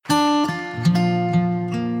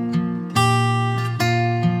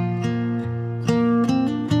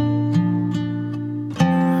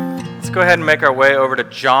Let's go ahead and make our way over to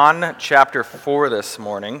John chapter 4 this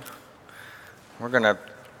morning. We're going to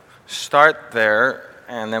start there,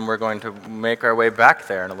 and then we're going to make our way back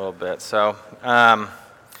there in a little bit. So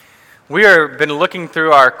we have been looking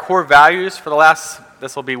through our core values for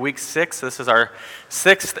this will be week 6. This is our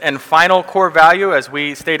 6th and final core value. As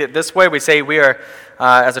we state it this way, we say we are,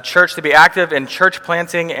 as a church, to be active in church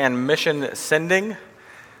planting and mission sending.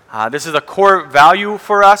 This is a core value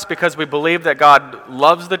for us because we believe that God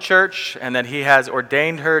loves the church and that He has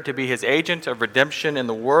ordained her to be His agent of redemption in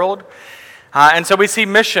the world. And so we see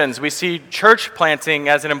missions, we see church planting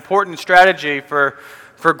as an important strategy for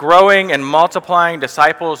growing and multiplying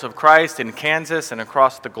disciples of Christ in Kansas and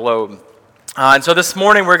across the globe. And so this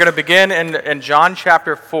morning we're going to begin in John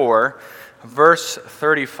chapter 4, verse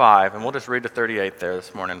 35. And we'll just read to 38 there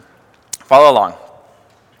this morning. Follow along.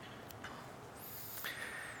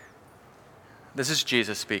 This is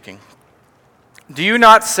Jesus speaking. Do you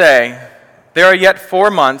not say, there are yet 4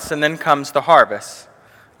 months and then comes the harvest?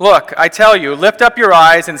 Look, I tell you, lift up your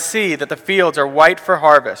eyes and see that the fields are white for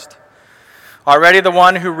harvest. Already the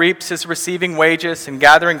one who reaps is receiving wages and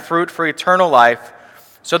gathering fruit for eternal life,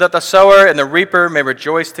 so that the sower and the reaper may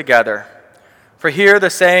rejoice together. For here the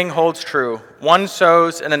saying holds true, one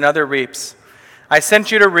sows and another reaps. I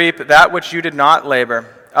sent you to reap that which you did not labor.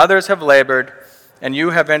 Others have labored, and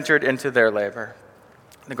you have entered into their labor.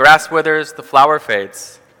 The grass withers, the flower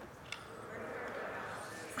fades.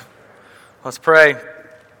 Let's pray.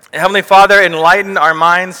 Heavenly Father, enlighten our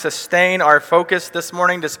minds, sustain our focus this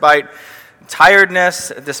morning despite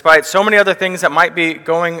tiredness, despite so many other things that might be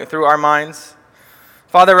going through our minds.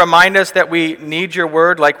 Father, remind us that we need your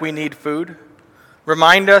word like we need food.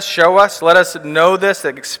 Remind us, show us, let us know this,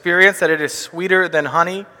 experience that it is sweeter than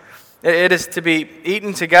honey. It is to be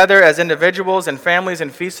eaten together as individuals and families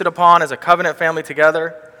and feasted upon as a covenant family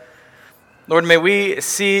together. Lord, may we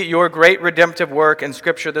see your great redemptive work in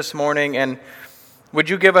Scripture this morning, and would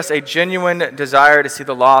you give us a genuine desire to see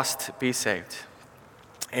the lost be saved?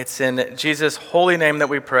 It's in Jesus' holy name that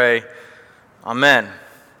we pray. Amen.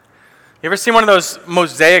 You ever seen one of those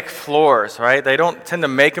mosaic floors, right? They don't tend to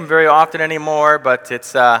make them very often anymore, but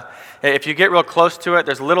it's if you get real close to it,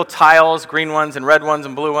 there's little tiles, green ones and red ones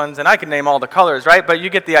and blue ones, and I can name all the colors, right? But you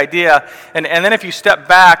get the idea. And then if you step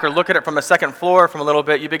back or look at it from a second floor from a little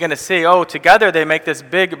bit, you begin to see, together they make this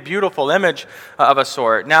big, beautiful image of a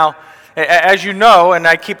sort. Now, as you know, and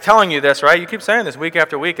I keep telling you this, right? You keep saying this week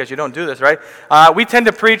after week as you don't do this, right? We tend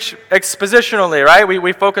to preach expositionally, right?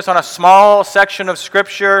 We focus on a small section of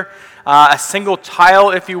Scripture, a single tile,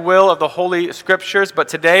 if you will, of the Holy Scriptures. But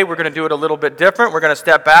today we're going to do it a little bit different. We're going to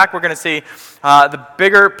step back. We're going to see the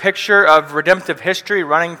bigger picture of redemptive history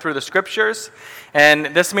running through the Scriptures. And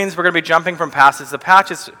this means we're going to be jumping from passages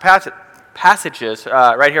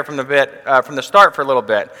right here from the start for a little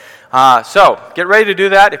bit. So get ready to do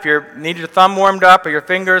that. If you need your thumb warmed up or your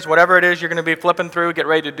fingers, whatever it is you're going to be flipping through, get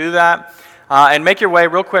ready to do that. And make your way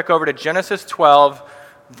real quick over to Genesis 12,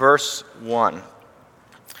 verse 1.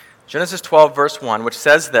 Genesis 12, verse 1, which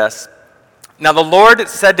says this, Now the Lord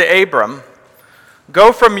said to Abram,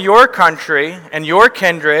 Go from your country and your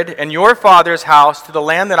kindred and your father's house to the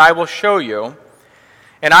land that I will show you,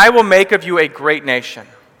 and I will make of you a great nation.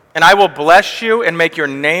 And I will bless you and make your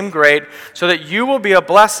name great, so that you will be a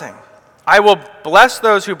blessing. I will bless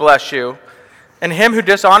those who bless you, and him who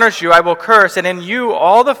dishonors you I will curse, and in you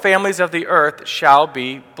all the families of the earth shall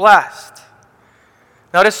be blessed.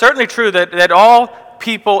 Now it is certainly true that all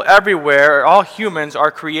people everywhere, all humans, are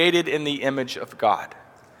created in the image of God.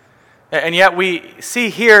 And yet we see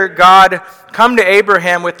here God come to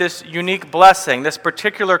Abraham with this unique blessing, this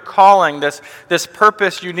particular calling, this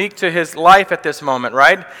purpose unique to his life at this moment,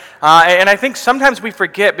 right? And I think sometimes we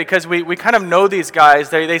forget because we kind of know these guys.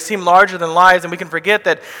 They seem larger than life, and we can forget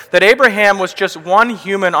that Abraham was just one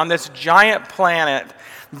human on this giant planet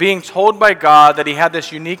being told by God that he had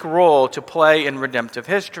this unique role to play in redemptive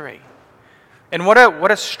history. And what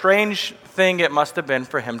a strange thing it must have been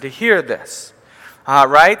for him to hear this.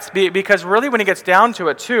 Right? Because really when he gets down to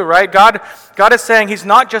it too, right? God is saying he's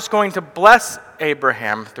not just going to bless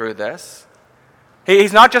Abraham through this.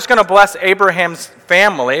 He's not just going to bless Abraham's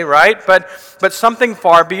family, right? But something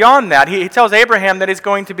far beyond that. He tells Abraham that he's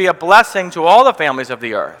going to be a blessing to all the families of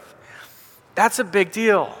the earth. That's a big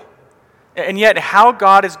deal. And yet how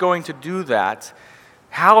God is going to do that,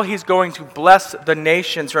 how he's going to bless the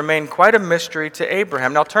nations, remain quite a mystery to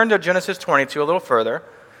Abraham. Now turn to Genesis 22 a little further.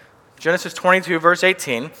 Genesis 22, verse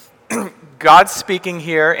 18, God's speaking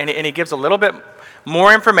here, and he gives a little bit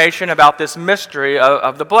more information about this mystery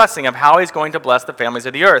of the blessing, of how he's going to bless the families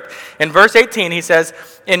of the earth. In verse 18, he says,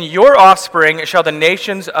 In your offspring shall the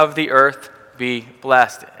nations of the earth be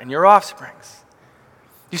blessed, and your offsprings.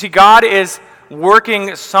 You see, God is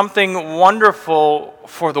working something wonderful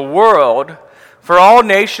for the world, for all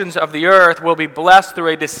nations of the earth will be blessed through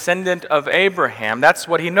a descendant of Abraham. That's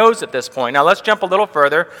what he knows at this point. Now let's jump a lot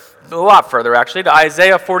further actually, to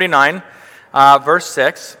Isaiah 49, verse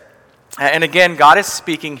 6. And again, God is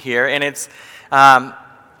speaking here, and it's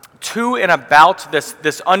to and about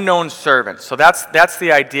this unknown servant. So that's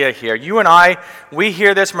the idea here. You and I, we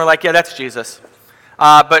hear this and we're like, yeah, that's Jesus.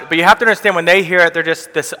 But you have to understand, when they hear it, they're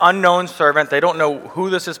just this unknown servant. They don't know who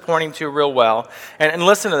this is pointing to real well. And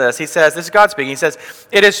listen to this. He says, this is God speaking. He says,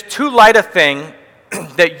 "It is too light a thing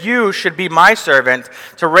that you should be my servant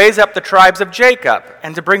to raise up the tribes of Jacob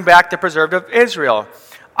and to bring back the preserved of Israel.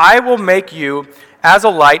 I will make you as a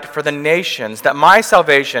light for the nations, that my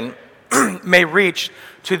salvation may reach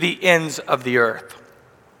to the ends of the earth."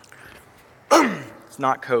 It's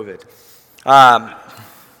not COVID.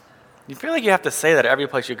 You feel like you have to say that every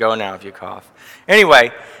place you go now if you cough.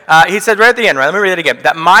 Anyway, he said right at the end, right? Let me read it again.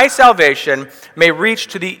 "That my salvation may reach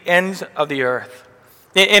to the ends of the earth."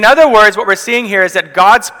 In other words, what we're seeing here is that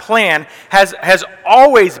God's plan has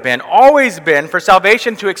always been for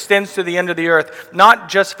salvation to extend to the end of the earth, not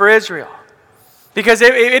just for Israel. Because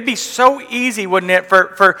it'd be so easy, wouldn't it,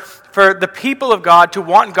 for the people of God to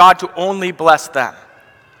want God to only bless them.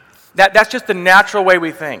 That's just the natural way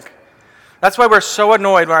we think. That's why we're so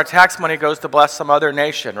annoyed when our tax money goes to bless some other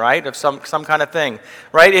nation, right? Of some kind of thing,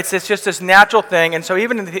 right? It's just this natural thing. And so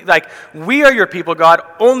even like, "We are your people, God,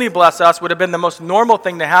 only bless us," would have been the most normal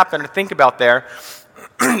thing to happen, to think about there.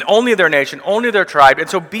 Only their nation, only their tribe. And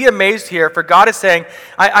so be amazed here, for God is saying,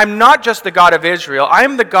 I'm not just the God of Israel, I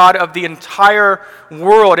am the God of the entire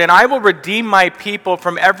world, and I will redeem my people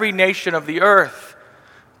from every nation of the earth,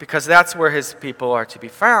 because that's where his people are to be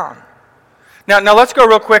found. Now let's go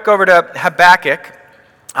real quick over to Habakkuk.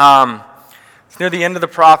 It's near the end of the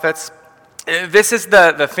prophets. This is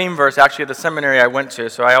the theme verse, actually, of the seminary I went to,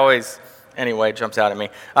 so I always, anyway, it jumps out at me.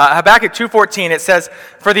 Habakkuk 2:14, it says,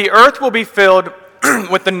 "For the earth will be filled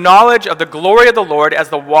with the knowledge of the glory of the Lord as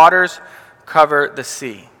the waters cover the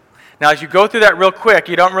sea." Now, as you go through that real quick,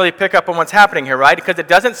 you don't really pick up on what's happening here, right? Because it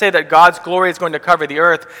doesn't say that God's glory is going to cover the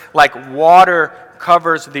earth like water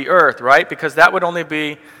covers the earth, right? Because that would only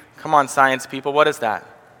be, come on, science people, what is that?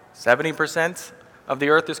 70% of the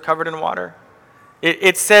earth is covered in water?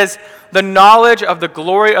 It says, the knowledge of the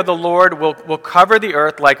glory of the Lord will cover the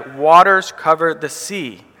earth like waters cover the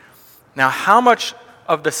sea. Now, how much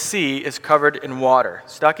of the sea is covered in water?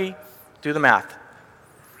 Stuckey, do the math.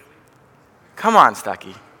 Come on,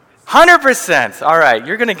 Stuckey. 100%. All right,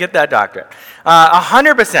 you're going to get that doctorate.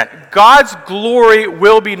 100%. God's glory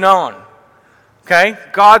will be known. Okay?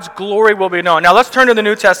 God's glory will be known. Now, let's turn to the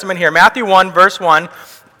New Testament here. Matthew 1, verse 1.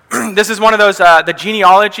 This is one of those, the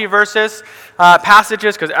genealogy verses,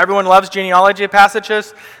 passages, because everyone loves genealogy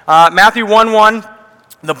passages. Matthew 1:1.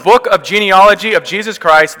 The book of genealogy of Jesus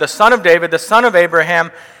Christ, the son of David, the son of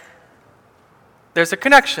Abraham. There's a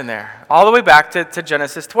connection there, all the way back to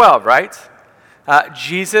Genesis 12, right?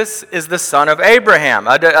 Jesus is the son of Abraham,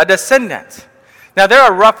 a descendant. Now, there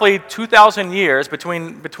are roughly 2,000 years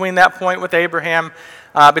between that point with Abraham,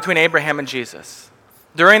 between Abraham and Jesus.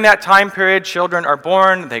 During that time period, children are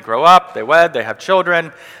born, they grow up, they wed, they have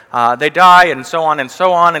children, they die, and so on,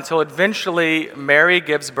 until eventually Mary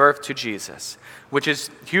gives birth to Jesus, which is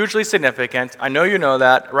hugely significant. I know you know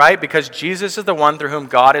that, right? Because Jesus is the one through whom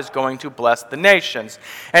God is going to bless the nations.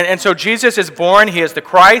 And so Jesus is born. He is the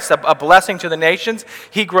Christ, a blessing to the nations.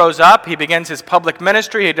 He grows up. He begins his public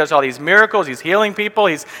ministry. He does all these miracles. He's healing people.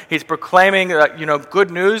 He's proclaiming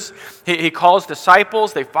good news. He calls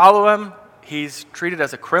disciples. They follow him. He's treated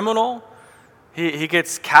as a criminal. He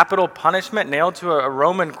gets capital punishment, nailed to a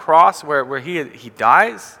Roman cross where he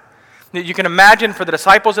dies. You can imagine for the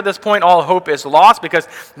disciples at this point, all hope is lost, because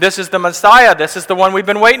this is the Messiah. This is the one we've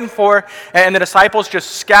been waiting for. And the disciples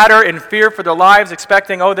just scatter in fear for their lives,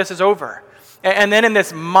 expecting, oh, this is over. And then in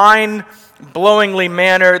this mind-blowingly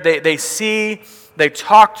manner, they see, they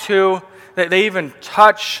talk to, they even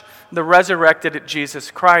touch the resurrected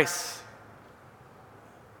Jesus Christ.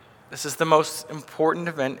 This is the most important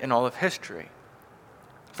event in all of history.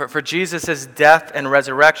 For Jesus' death and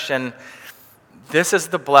resurrection, this is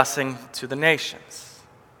the blessing to the nations.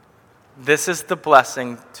 This is the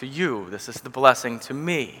blessing to you. This is the blessing to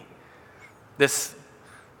me. This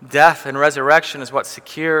death and resurrection is what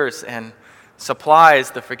secures and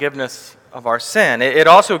supplies the forgiveness of our sin. It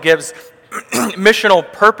also gives missional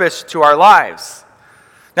purpose to our lives.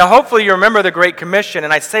 Now, hopefully you remember the Great Commission,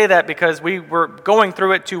 and I say that because we were going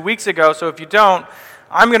through it 2 weeks ago, so if you don't,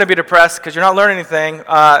 I'm going to be depressed because you're not learning anything.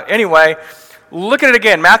 Anyway, look at it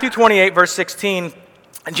again. Matthew 28, verse 16.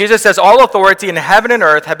 And Jesus says, all authority in heaven and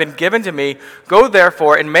earth have been given to me. Go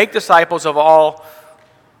therefore and make disciples of all,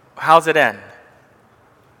 how's it end?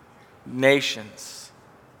 Nations.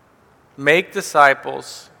 Make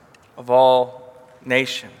disciples of all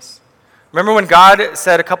nations. Remember when God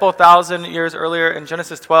said a couple of thousand years earlier in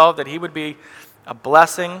Genesis 12 that he would be a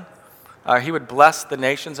blessing? He would bless the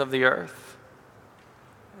nations of the earth.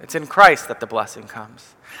 It's in Christ that the blessing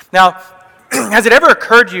comes. Now, has it ever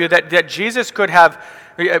occurred to you that Jesus could have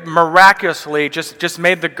miraculously just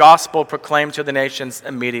made the gospel proclaimed to the nations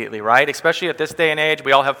immediately, right? Especially at this day and age,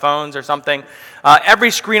 we all have phones or something.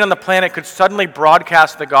 Every screen on the planet could suddenly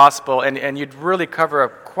broadcast the gospel, and you'd really cover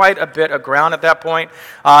quite a bit of ground at that point.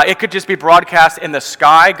 It could just be broadcast in the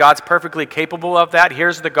sky. God's perfectly capable of that.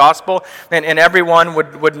 Here's the gospel, and everyone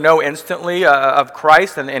would know instantly of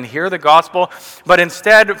Christ and hear the gospel. But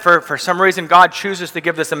instead, for some reason, God chooses to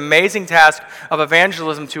give this amazing task of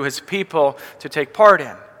evangelism to his people to take part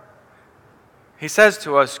in. He says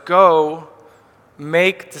to us, go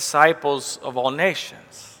make disciples of all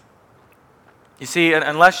nations. You see,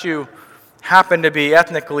 unless you happen to be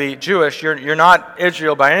ethnically Jewish, you're not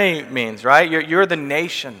Israel by any means, right? You're the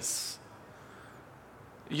nations.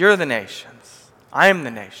 You're the nations. I am the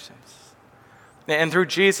nations. And through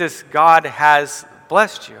Jesus, God has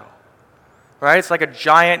blessed you. Right? It's like a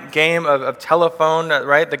giant game of telephone,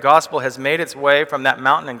 right? The gospel has made its way from that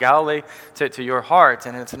mountain in Galilee to your heart,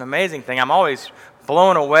 and it's an amazing thing. I'm always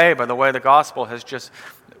blown away by the way the gospel has just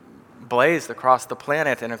blazed across the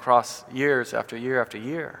planet and across years after year after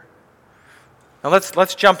year. Now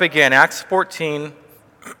let's jump again. Acts 14,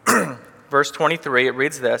 verse 23, it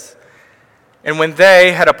reads this. And when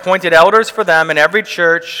they had appointed elders for them in every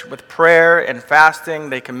church with prayer and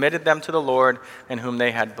fasting, they committed them to the Lord in whom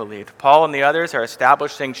they had believed. Paul and the others are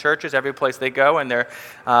establishing churches every place they go, and they're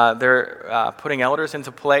putting elders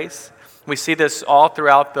into place. We see this all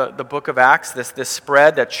throughout the book of Acts, this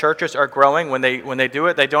spread that churches are growing. When they do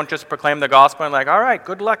it, they don't just proclaim the gospel and like, all right,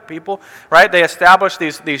 good luck, people. Right? They establish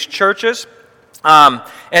these churches. And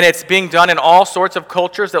it's being done in all sorts of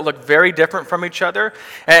cultures that look very different from each other.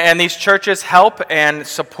 And these churches help and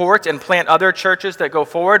support and plant other churches that go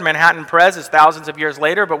forward. Manhattan Pres is thousands of years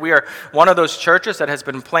later, but we are one of those churches that has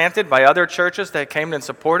been planted by other churches that came in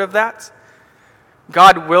support of that.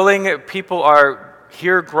 God willing, people are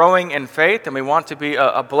here growing in faith, and we want to be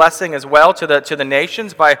a blessing as well to the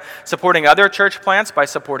nations by supporting other church plants, by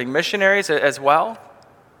supporting missionaries as well.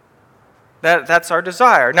 That's our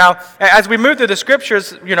desire. Now, as we move through the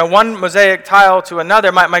scriptures, one mosaic tile to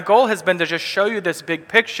another, my goal has been to just show you this big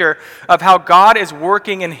picture of how God is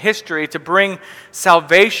working in history to bring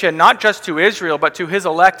salvation, not just to Israel, but to his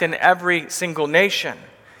elect in every single nation.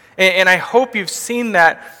 And I hope you've seen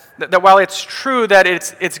that while it's true that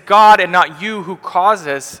it's God and not you who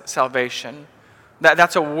causes salvation,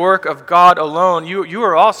 that's a work of God alone, you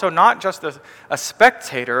are also not just a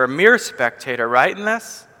spectator, a mere spectator, right, in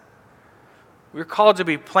this? We're called to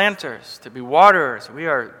be planters, to be waterers. We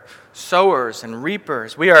are sowers and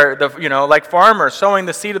reapers. We are like farmers sowing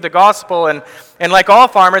the seed of the gospel, and like all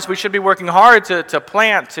farmers, we should be working hard to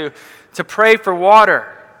plant, to pray for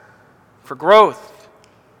water, for growth,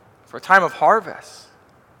 for a time of harvest.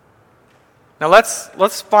 Now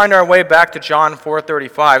let's find our way back to John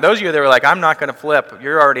 4:35. Those of you that were like, I'm not going to flip,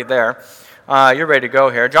 you're already there. You're ready to go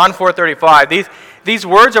here. John 4:35. These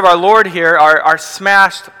words of our Lord here are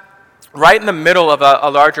smashed right in the middle of a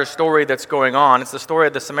larger story that's going on. It's the story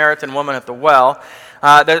of the Samaritan woman at the well.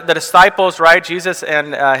 The disciples, right? Jesus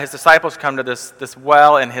and his disciples come to this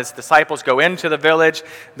well, and his disciples go into the village.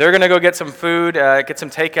 They're going to go get some food, get some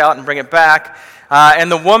takeout, and bring it back.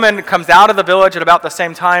 And the woman comes out of the village at about the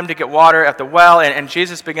same time to get water at the well, and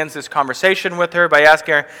Jesus begins this conversation with her by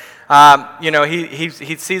asking her,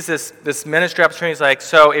 he sees this ministry opportunity. He's like,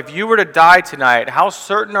 so if you were to die tonight, how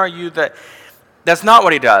certain are you that... That's not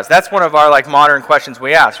what he does. That's one of our modern questions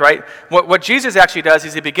we ask, right? What Jesus actually does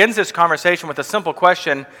is he begins this conversation with a simple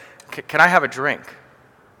question, can I have a drink?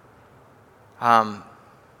 And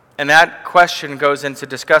that question goes into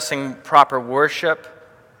discussing proper worship.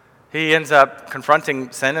 He ends up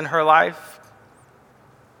confronting sin in her life,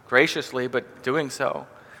 graciously, but doing so.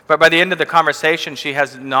 But by the end of the conversation, she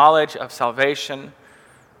has knowledge of salvation.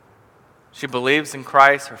 She believes in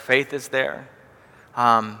Christ. Her faith is there.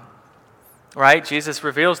 Right? Jesus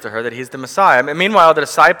reveals to her that he's the Messiah. Meanwhile, the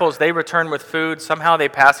disciples, they return with food. Somehow they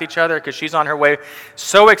pass each other because she's on her way.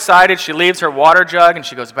 So excited, she leaves her water jug and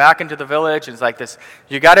she goes back into the village. And it's like this,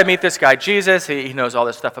 you got to meet this guy, Jesus. He knows all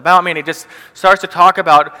this stuff about me. And he just starts to talk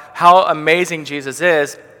about how amazing Jesus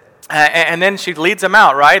is. And then she leads them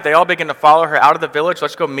out, right? They all begin to follow her out of the village.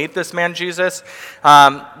 Let's go meet this man, Jesus,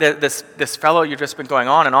 this fellow you've just been going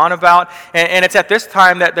on and on about. And it's at this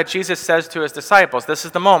time that Jesus says to his disciples, this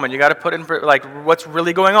is the moment. You got to put in, like, what's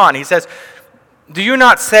really going on. He says, do you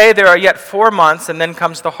not say there are yet 4 months and then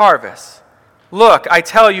comes the harvest? Look, I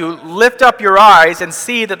tell you, lift up your eyes and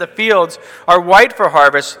see that the fields are white for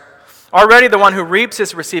harvest. Already the one who reaps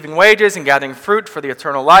is receiving wages and gathering fruit for the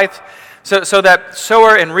eternal life, so that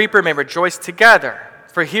sower and reaper may rejoice together.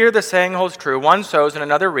 For here the saying holds true, one sows and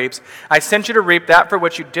another reaps. I sent you to reap that for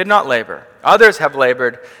which you did not labor. Others have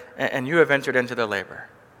labored, and you have entered into their labor.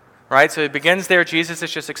 Right? So it begins there. Jesus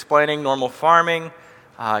is just explaining normal farming.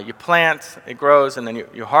 You plant, it grows, and then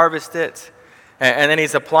you harvest it. And then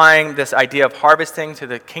he's applying this idea of harvesting to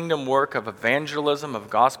the kingdom work of evangelism, of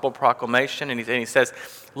gospel proclamation. And he says,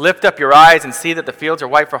 lift up your eyes and see that the fields are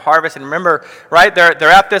white for harvest. And remember, right, they're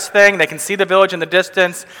at this thing. They can see the village in the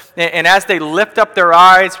distance. And as they lift up their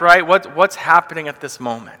eyes, right, what's happening at this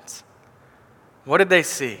moment? What did they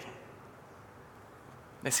see?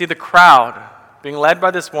 They see the crowd being led by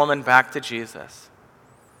this woman back to Jesus.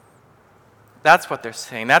 That's what they're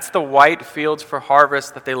seeing. That's the white fields for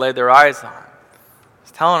harvest that they laid their eyes on.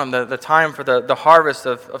 He's telling them the time for the harvest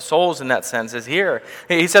of souls in that sense is here.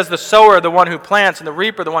 He says the sower, the one who plants, and the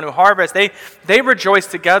reaper, the one who harvests, they rejoice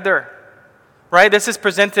together. Right? This is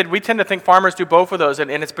presented, we tend to think farmers do both of those, and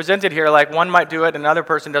it's presented here like one might do it, another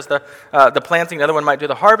person does the planting, the other one might do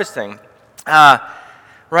the harvesting.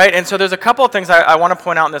 Right? And so there's a couple of things I want to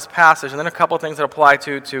point out in this passage, and then a couple of things that apply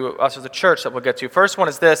to us as a church that we'll get to. First one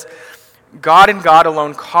is this: God and God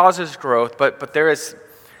alone causes growth, but there is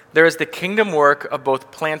the kingdom work of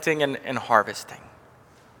both planting and harvesting.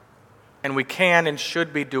 And we can and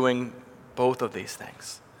should be doing both of these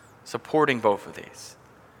things, supporting both of these.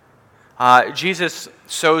 Jesus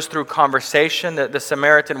sows through conversation. The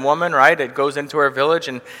Samaritan woman, right, it goes into her village,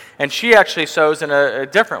 and she actually sows in a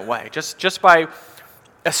different way, just by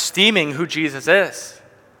esteeming who Jesus is.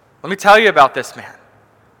 Let me tell you about this man,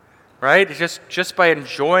 right? Just by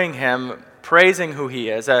enjoying him, praising who he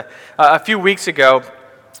is. A few weeks ago,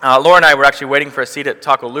 Laura and I were actually waiting for a seat at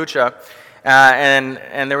Taco Lucha,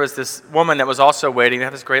 and there was this woman that was also waiting. They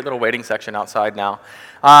have this great little waiting section outside now.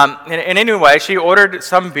 And anyway, she ordered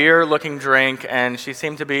some beer-looking drink, and she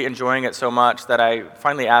seemed to be enjoying it so much that I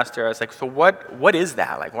finally asked her, I was like, so what is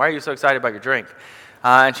that? Like, why are you so excited about your drink?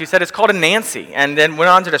 And she said it's called a Nancy, and then went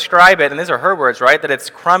on to describe it, and these are her words, right, that it's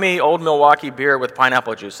crummy old Milwaukee beer with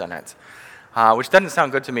pineapple juice in it, which doesn't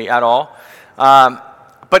sound good to me at all.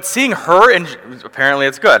 But seeing her, apparently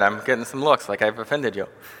it's good. I'm getting some looks like I've offended you.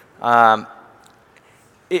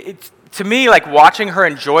 To me, like watching her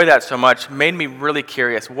enjoy that so much made me really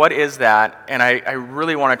curious. What is that? And I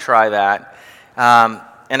really want to try that.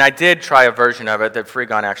 And I did try a version of it that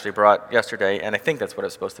Freegon actually brought yesterday, and I think that's what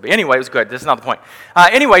it's supposed to be. Anyway, it was good. This is not the point.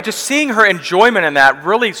 Anyway, just seeing her enjoyment in that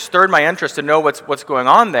really stirred my interest to know what's going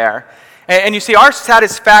on there. And you see, our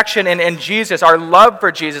satisfaction in Jesus, our love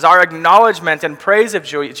for Jesus, our acknowledgement and praise of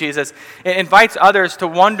Jesus, it invites others to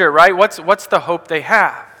wonder, right? What's the hope they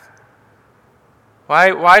have?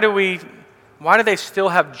 Why do they still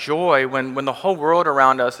have joy when the whole world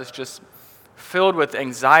around us is just filled with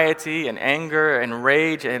anxiety and anger and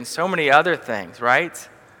rage and so many other things, right?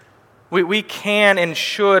 We can and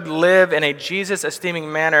should live in a Jesus-esteeming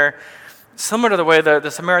manner, similar to the way the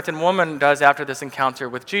Samaritan woman does after this encounter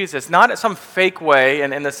with Jesus. Not some fake way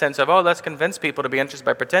in the sense of, let's convince people to be interested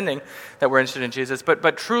by pretending that we're interested in Jesus.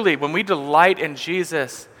 But truly, when we delight in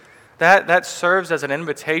Jesus, that serves as an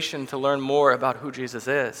invitation to learn more about who Jesus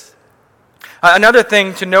is. Another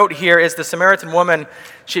thing to note here is the Samaritan woman,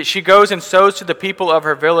 she goes and sows to the people of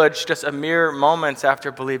her village just a mere moments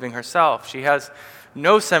after believing herself. She has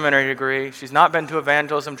no seminary degree. She's not been to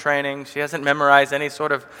evangelism training. She hasn't memorized any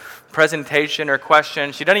sort of presentation or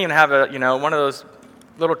question. She doesn't even have one of those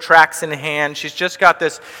little tracts in hand. She's just got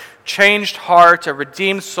this changed heart, a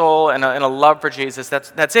redeemed soul, and a love for Jesus.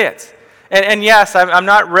 That's it. And yes, I'm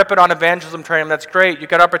not ripping on evangelism training. That's great. You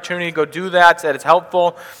got opportunity to go do that. It's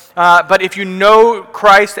helpful. But if you know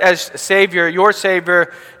Christ as Savior, your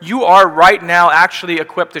Savior, you are right now actually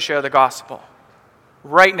equipped to share the gospel.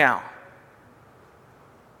 Right now.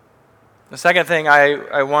 The second thing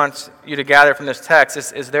I want you to gather from this text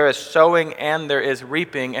is there is sowing and there is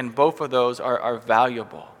reaping, and both of those are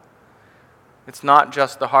valuable. It's not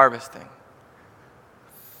just the harvesting.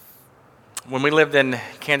 When we lived in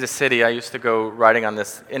Kansas City, I used to go riding on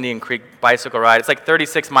this Indian Creek bicycle ride. It's like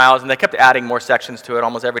 36 miles, and they kept adding more sections to it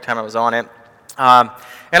almost every time I was on it.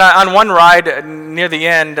 On one ride near the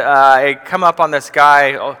end, I come up on this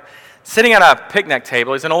guy sitting at a picnic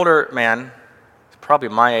table. He's an older man, probably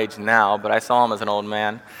my age now, but I saw him as an old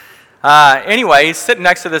man. Anyway, he's sitting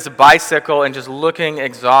next to this bicycle and just looking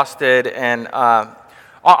exhausted. And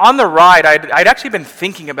on the ride, I'd actually been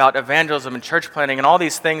thinking about evangelism and church planting and all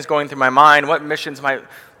these things going through my mind, what missions might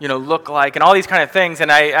look like, and all these kind of things. And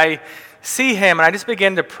I see him, and I just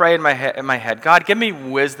begin to pray in my head, God, give me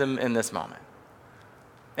wisdom in this moment.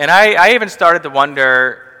 And I even started to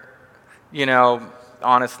wonder,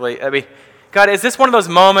 honestly, God, is this one of those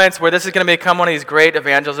moments where this is going to become one of these great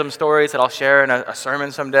evangelism stories that I'll share in a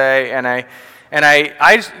sermon someday? And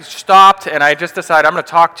I stopped, and I just decided I'm going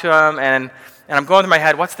to talk to him, and I'm going through my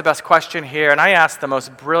head, what's the best question here? And I asked the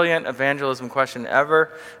most brilliant evangelism question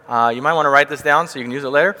ever. You might want to write this down so you can use it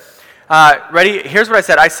later. Ready? Here's what I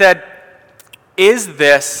said. I said, is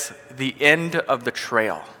this the end of the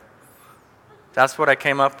trail? That's what I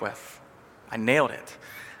came up with. I nailed it.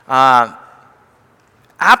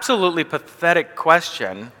 Absolutely pathetic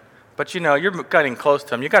question, but you're getting close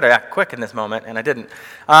to him. You got to act quick in this moment, and I didn't.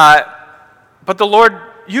 But the Lord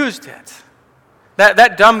used it.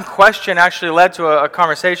 That dumb question actually led to a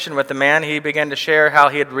conversation with the man. He began to share how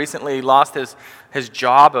he had recently lost his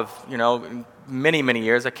job of many, many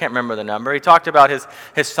years. I can't remember the number. He talked about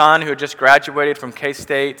his son who had just graduated from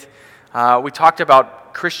K-State. We talked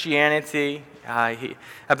about Christianity.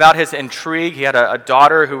 About his intrigue. He had a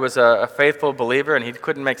daughter who was a faithful believer, and he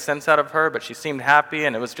couldn't make sense out of her, but she seemed happy,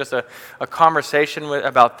 and it was just a conversation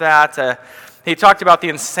about that. He talked about the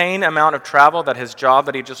insane amount of travel that his job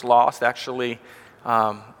that he just lost actually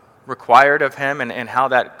required of him, and how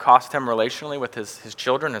that cost him relationally with his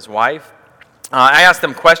children, his wife. I asked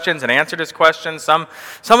him questions and answered his questions, some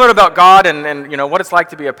about God and what it's like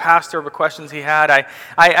to be a pastor, the questions he had.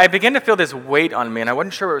 I began to feel this weight on me, and I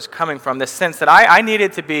wasn't sure where it was coming from, this sense that I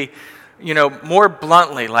needed to be, more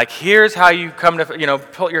bluntly, like, here's how you come to,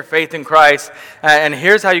 put your faith in Christ, and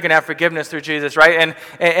here's how you can have forgiveness through Jesus, right?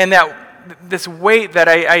 And that this weight that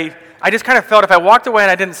I just kind of felt if I walked away and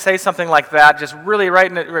I didn't say something like that, just really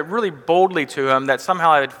writing it really boldly to him, that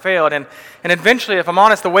somehow I had failed. And eventually, if I'm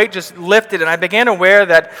honest, the weight just lifted, and I began aware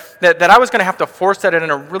that I was going to have to force that in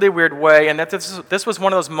a really weird way, and that this was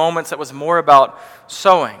one of those moments that was more about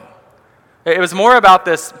sowing. It was more about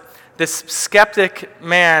this skeptic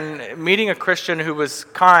man meeting a Christian who was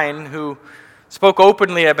kind, who spoke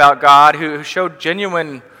openly about God, who showed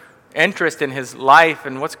genuine interest in his life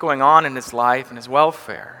and what's going on in his life and his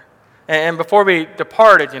welfare. And before we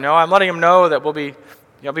departed, I'm letting him know that we'll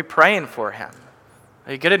be praying for him.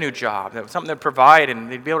 He'd get a new job, something to provide,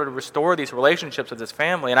 and he'd be able to restore these relationships with his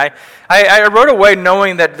family. And I rode away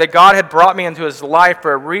knowing that God had brought me into his life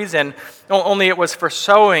for a reason, only it was for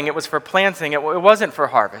sowing, it was for planting, it wasn't for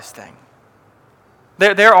harvesting.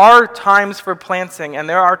 There are times for planting, and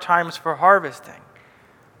there are times for harvesting.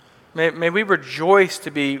 May we rejoice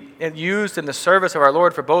to be used in the service of our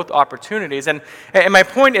Lord for both opportunities. And my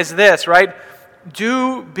point is this, right?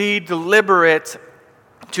 Do be deliberate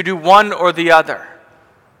to do one or the other.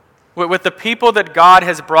 With the people that God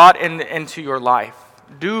has brought into your life,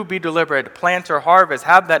 do be deliberate. Plant or harvest.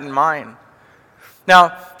 Have that in mind.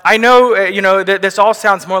 Now, I know, that this all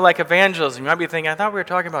sounds more like evangelism. You might be thinking, I thought we were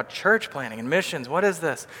talking about church planting and missions. What is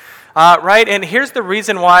this? Right? And here's the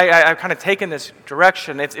reason why I've kind of taken this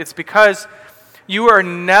direction. It's because you are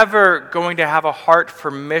never going to have a heart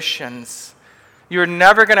for missions. You're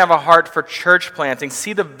never going to have a heart for church planting.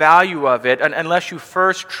 See the value of it unless you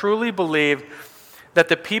first truly believe that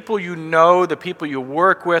the people you know, the people you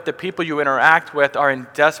work with, the people you interact with are in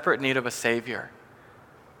desperate need of a Savior.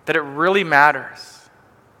 That it really matters.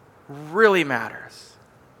 Really matters.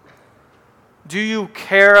 Do you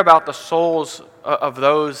care about the souls of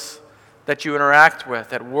those that you interact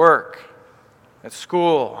with at work, at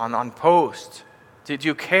school, on post? Do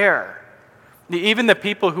you care? Even the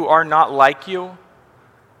people who are not like you?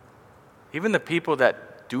 Even the people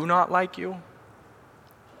that do not like you?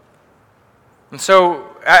 And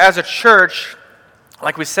so, as a church,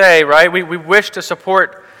 like we say, right, we wish to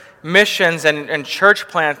support missions and church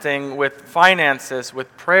planting with finances,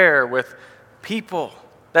 with prayer, with people.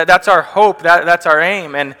 That's our hope. That's our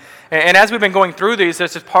aim. And as we've been going through these,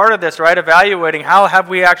 this is part of this, right? Evaluating how have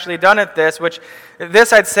we actually done at this, which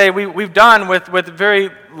this I'd say we've done with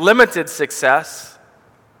very limited success.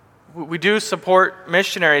 We do support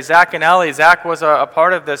missionaries. Zach and Ellie. Zach was a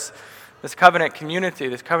part of this covenant community,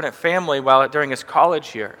 this covenant family during his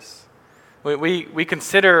college years. We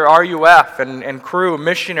consider RUF and crew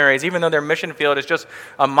missionaries, even though their mission field is just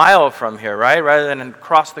a mile from here, right? Rather than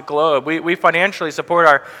across the globe. We financially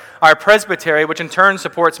support our presbytery, which in turn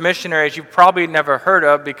supports missionaries you've probably never heard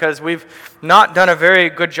of because we've not done a very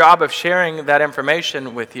good job of sharing that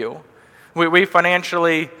information with you. We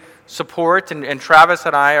financially support, and Travis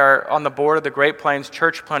and I are on the board of the Great Plains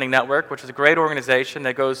Church Planting Network, which is a great organization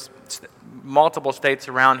that goes multiple states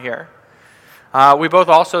around here. We both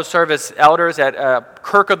also serve as elders at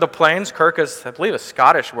Kirk of the Plains. Kirk is, I believe, a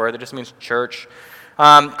Scottish word that just means church.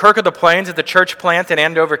 Kirk of the Plains is the church plant in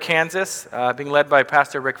Andover, Kansas, being led by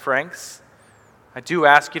Pastor Rick Franks. I do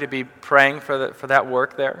ask you to be praying for that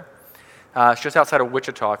work there. It's just outside of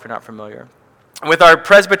Wichita, if you're not familiar. With our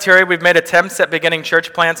presbytery, we've made attempts at beginning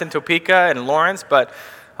church plants in Topeka and Lawrence, but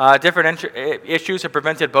different issues have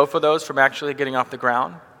prevented both of those from actually getting off the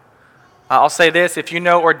ground. I'll say this, if you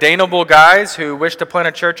know ordainable guys who wish to plant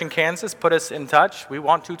a church in Kansas, put us in touch. We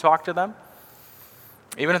want to talk to them.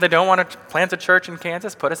 Even if they don't want to plant a church in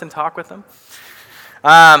Kansas, put us in talk with them.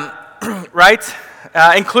 Right?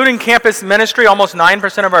 Including campus ministry, almost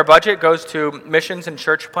 9% of our budget goes to missions and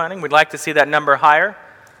church planting. We'd like to see that number higher.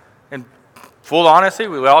 In full honesty,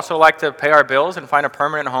 we would also like to pay our bills and find a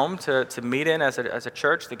permanent home to meet in as a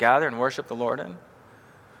church, to gather and worship the Lord in.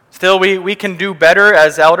 Still, we can do better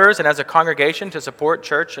as elders and as a congregation to support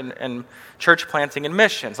church and church planting and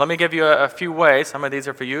missions. Let me give you a few ways. Some of these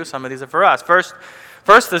are for you, some of these are for us.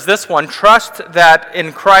 First is this one: trust that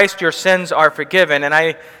in Christ your sins are forgiven. And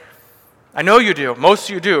I know you do. Most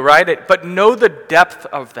of you do, right? But know the depth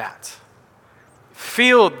of that.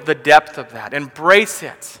 Feel the depth of that. Embrace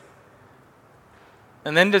it.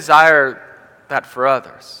 And then desire that for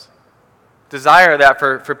others. Desire that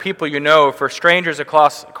for people you know, for strangers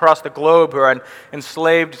across the globe who are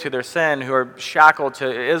enslaved to their sin, who are shackled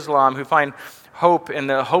to Islam, who find hope in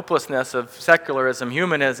the hopelessness of secularism,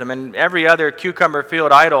 humanism, and every other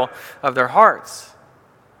cucumber-field idol of their hearts.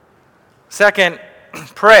 Second,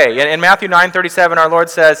 pray. In Matthew 9:37, our Lord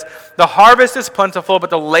says, "The harvest is plentiful, but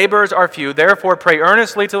the laborers are few. Therefore, pray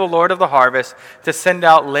earnestly to the Lord of the harvest to send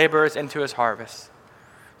out laborers into his harvest."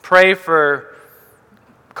 Pray for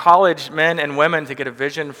college men and women to get a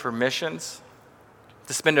vision for missions,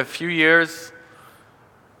 to spend a few years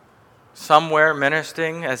somewhere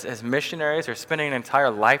ministering as missionaries, or spending an entire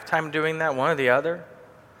lifetime doing that, one or the other.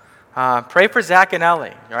 Pray for Zach and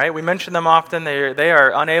Ellie, right? We mention them often. They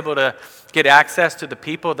are unable to get access to the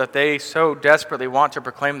people that they so desperately want to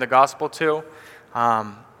proclaim the gospel to.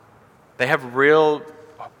 They have real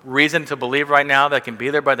reason to believe right now they can be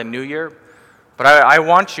there by the new year. But I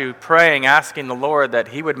want you praying, asking the Lord that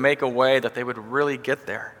he would make a way that they would really get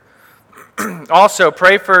there. Also,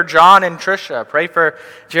 pray for John and Tricia. Pray for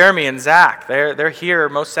Jeremy and Zach. They're here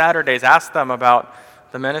most Saturdays. Ask them about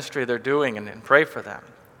the ministry they're doing and pray for them.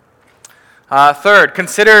 Third,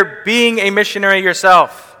 consider being a missionary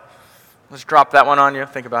yourself. Let's drop that one on you.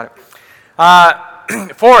 Think about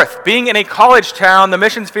it. Fourth, being in a college town, the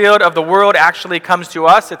missions field of the world actually comes to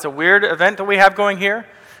us. It's a weird event that we have going here.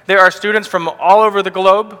 There are students from all over the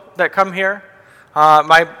globe that come here.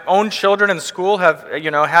 My own children in school have,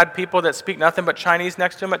 had people that speak nothing but Chinese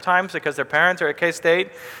next to them at times because their parents are at K-State.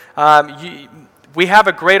 We have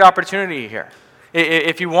a great opportunity here.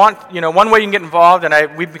 If you want, one way you can get involved,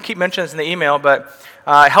 and we keep mentioning this in the email, but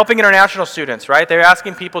helping international students, right? They're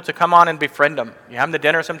asking people to come on and befriend them. You have them to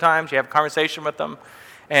dinner sometimes, you have a conversation with them,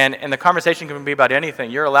 and the conversation can be about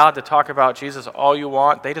anything. You're allowed to talk about Jesus all you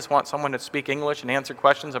want. They just want someone to speak English and answer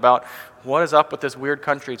questions about what is up with this weird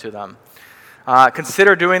country to them.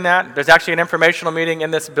 Consider doing that. There's actually an informational meeting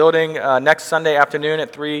in this building next Sunday afternoon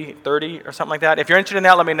at 3:30 or something like that. If you're interested in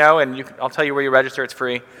that, let me know, and I'll tell you where you register. It's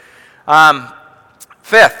free.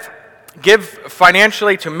 Fifth, give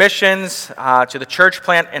financially to missions, to the church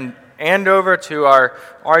plant in Andover, to our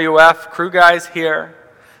RUF crew guys here.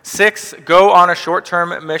 6, go on a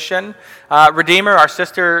short-term mission. Redeemer, our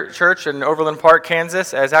sister church in Overland Park,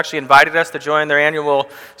 Kansas, has actually invited us to join their annual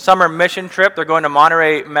summer mission trip. They're going to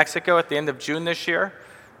Monterrey, Mexico at the end of June this year.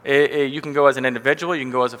 You can go as an individual, you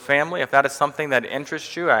can go as a family. If that is something that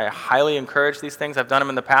interests you, I highly encourage these things. I've done them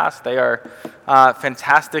in the past. They are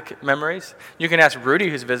fantastic memories. You can ask Rudy,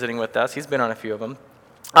 who's visiting with us. He's been on a few of them.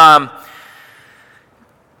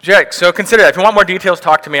 Jake, so consider that. If you want more details,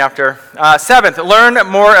 talk to me after. 7th, learn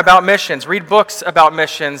more about missions. Read books about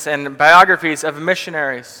missions and biographies of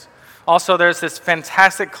missionaries. Also, there's this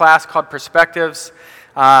fantastic class called Perspectives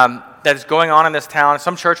that is going on in this town.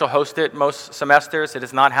 Some church will host it most semesters. It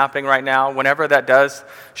is not happening right now. Whenever that does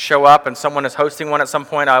show up and someone is hosting one at some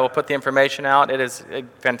point, I will put the information out. It is a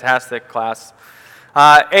fantastic class.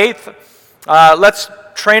 8th, let's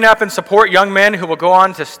train up and support young men who will go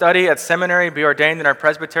on to study at seminary, be ordained in our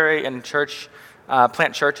presbytery, and church,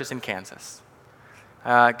 plant churches in Kansas.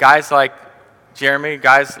 Guys like Jeremy,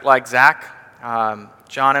 guys like Zach,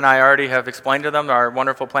 John and I already have explained to them our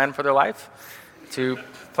wonderful plan for their life to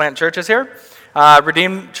plant churches here.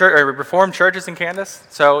 Redeemed Church, or Reformed churches in Kansas.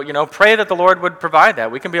 So, pray that the Lord would provide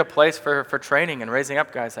that. We can be a place for training and raising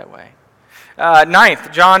up guys that way.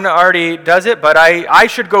 Ninth, John already does it, but I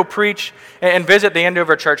should go preach and visit the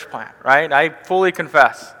Andover church plant, right? I fully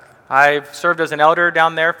confess. I've served as an elder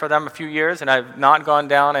down there for them a few years, and I've not gone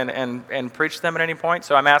down and preached them at any point.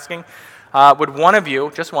 So I'm asking, would one of you,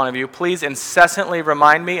 just one of you, please incessantly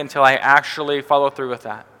remind me until I actually follow through with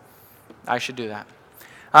that? I should do that.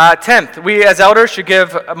 10th, we as elders should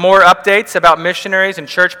give more updates about missionaries and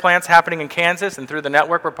church plants happening in Kansas and through the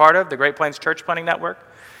network we're part of, the Great Plains Church Planting Network.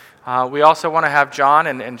 We also want to have John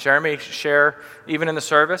and Jeremy share, even in the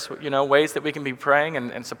service, ways that we can be praying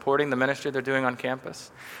and supporting the ministry they're doing on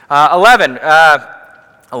campus. 11th,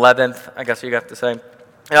 I guess you have to say.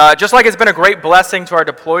 Just like it's been a great blessing to our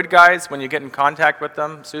deployed guys when you get in contact with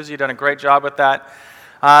them. Susie, you've done a great job with that.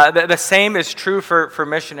 The same is true for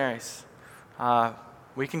missionaries.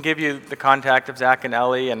 We can give you the contact of Zach and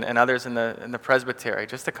Ellie and others in the presbytery,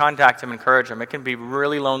 just to contact them, encourage them. It can be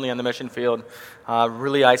really lonely on the mission field,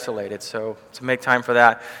 really isolated, so to make time for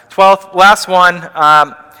that. 12th, last one,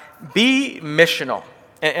 be missional.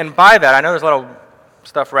 And by that, I know there's a lot of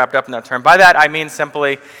stuff wrapped up in that term. By that, I mean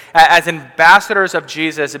simply, as ambassadors of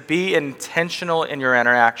Jesus, be intentional in your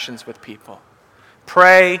interactions with people.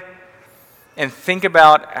 Pray and think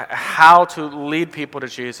about how to lead people to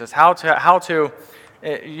Jesus, how to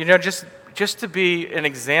just to be an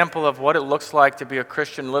example of what it looks like to be a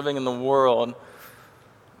Christian living in the world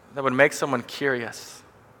that would make someone curious.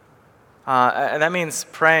 And that means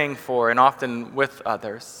praying for and often with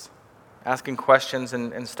others, asking questions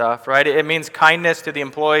and stuff, right? It means kindness to the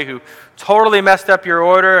employee who totally messed up your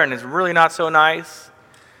order and is really not so nice.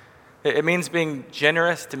 It means being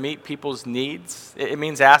generous to meet people's needs. It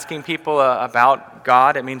means asking people about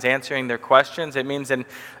God. It means answering their questions. It means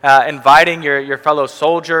inviting your fellow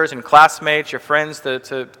soldiers and classmates, your friends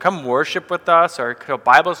to come worship with us or a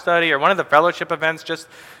Bible study or one of the fellowship events just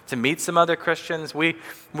to meet some other Christians. We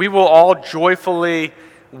will all joyfully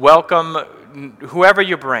welcome whoever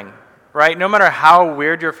you bring, right? No matter how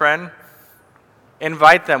weird your friend,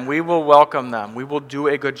 invite them. We will welcome them. We will do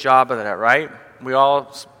a good job of that, right? We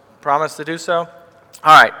all promise to do so?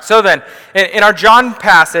 All right, so then, in our John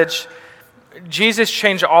passage, Jesus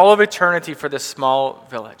changed all of eternity for this small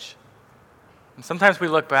village. And sometimes we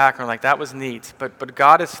look back and we're like, that was neat, but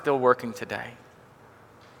God is still working today.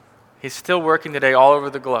 He's still working today all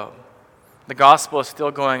over the globe. The gospel is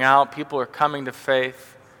still going out. People are coming to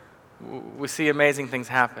faith. We see amazing things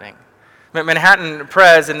happening. Manhattan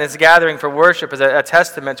Pres in this gathering for worship is a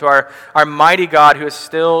testament to our mighty God who is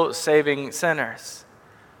still saving sinners.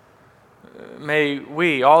 May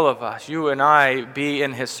we, all of us, you and I, be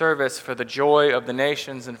in his service for the joy of the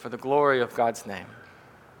nations and for the glory of God's name.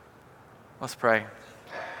 Let's pray.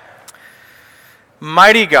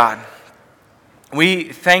 Mighty God, we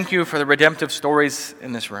thank you for the redemptive stories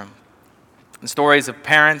in this room. The stories of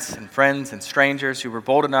parents and friends and strangers who were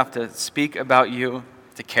bold enough to speak about you,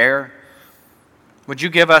 to care. Would you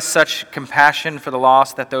give us such compassion for the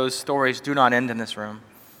lost that those stories do not end in this room,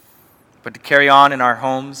 but to carry on in our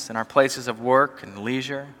homes and our places of work and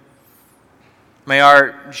leisure? May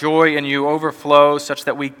our joy in you overflow such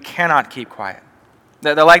that we cannot keep quiet.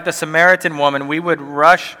 That like the Samaritan woman, we would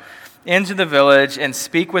rush into the village and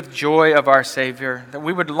speak with joy of our Savior. That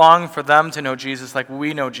we would long for them to know Jesus like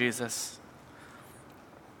we know Jesus.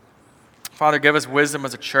 Father, give us wisdom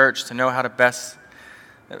as a church to know how to best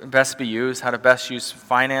be used, how to best use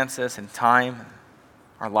finances and time,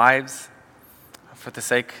 our lives, for the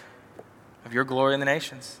sake of your glory in the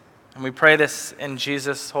nations. And we pray this in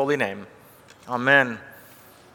Jesus' holy name. Amen.